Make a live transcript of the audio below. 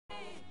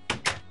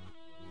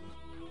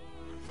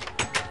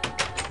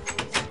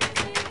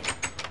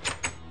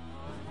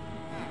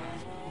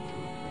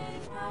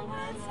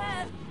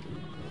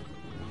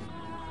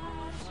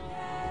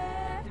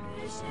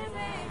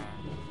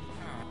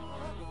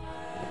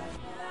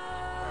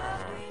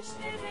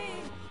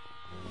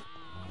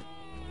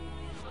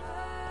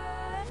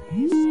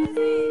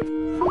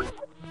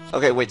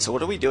Okay, wait, so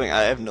what are we doing?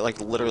 I have,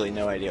 like, literally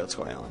no idea what's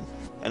going on.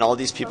 And all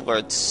these people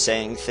are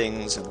saying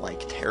things in,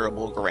 like,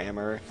 terrible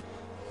grammar.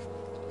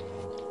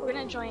 We're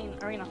gonna join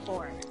Arena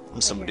 4.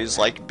 And somebody's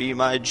like, be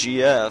my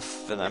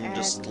GF, and I'm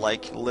just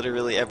like,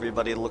 literally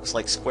everybody looks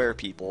like square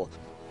people.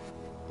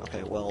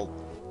 Okay, well,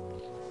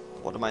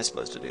 what am I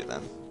supposed to do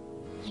then?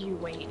 You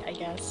wait, I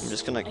guess. I'm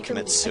just gonna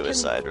commit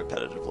suicide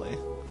repetitively.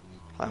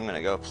 I'm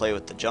gonna go play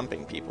with the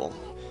jumping people.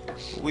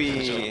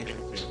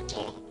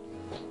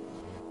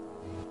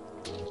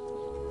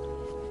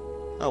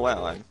 Oh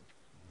wow, I'm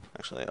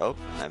actually, I'm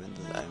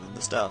in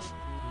the stuff.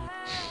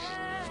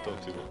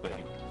 Don't do the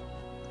thing.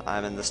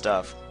 I'm in the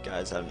stuff.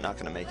 Guys, I'm not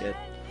gonna make it.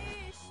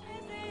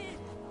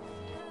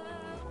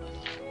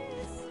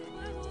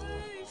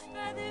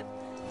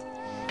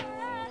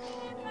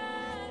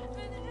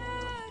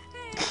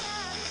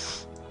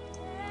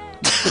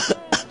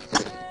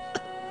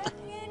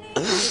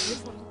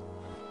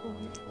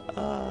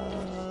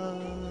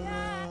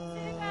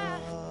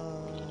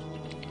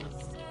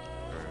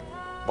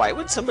 Why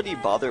would somebody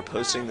bother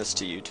posting this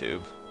to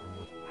YouTube?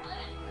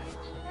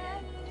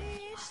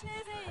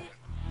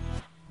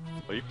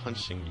 Why are you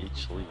punching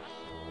each leaf?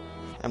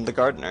 I'm the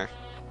gardener.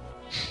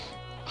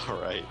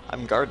 Alright.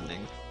 I'm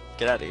gardening.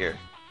 Get out of here.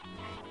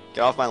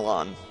 Get off my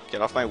lawn.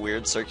 Get off my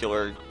weird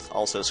circular,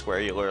 also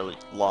squarular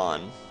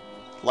lawn.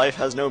 Life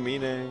has no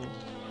meaning.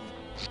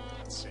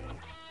 Let's see.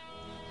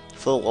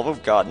 For the love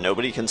of God,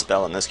 nobody can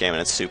spell in this game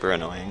and it's super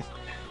annoying.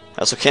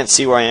 I also can't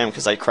see where I am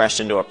because I crashed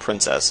into a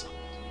princess.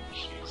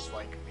 She's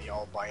like the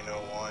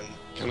albino one.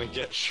 Gonna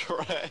get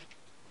Shrek.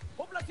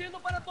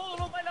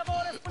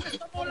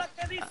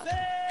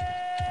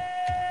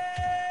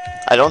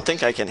 I don't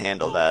think I can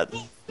handle that.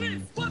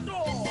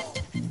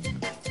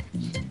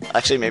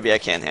 Actually, maybe I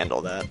can't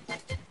handle that.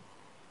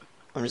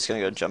 I'm just gonna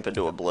go jump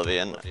into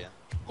oblivion.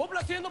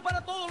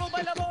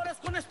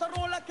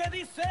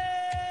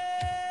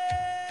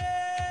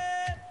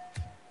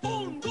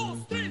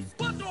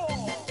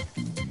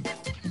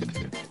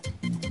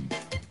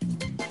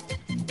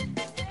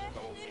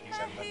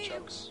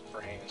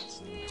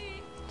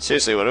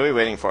 Seriously, what are we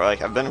waiting for?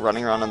 Like, I've been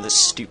running around on this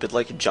stupid,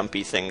 like,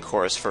 jumpy thing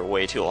course for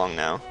way too long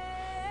now.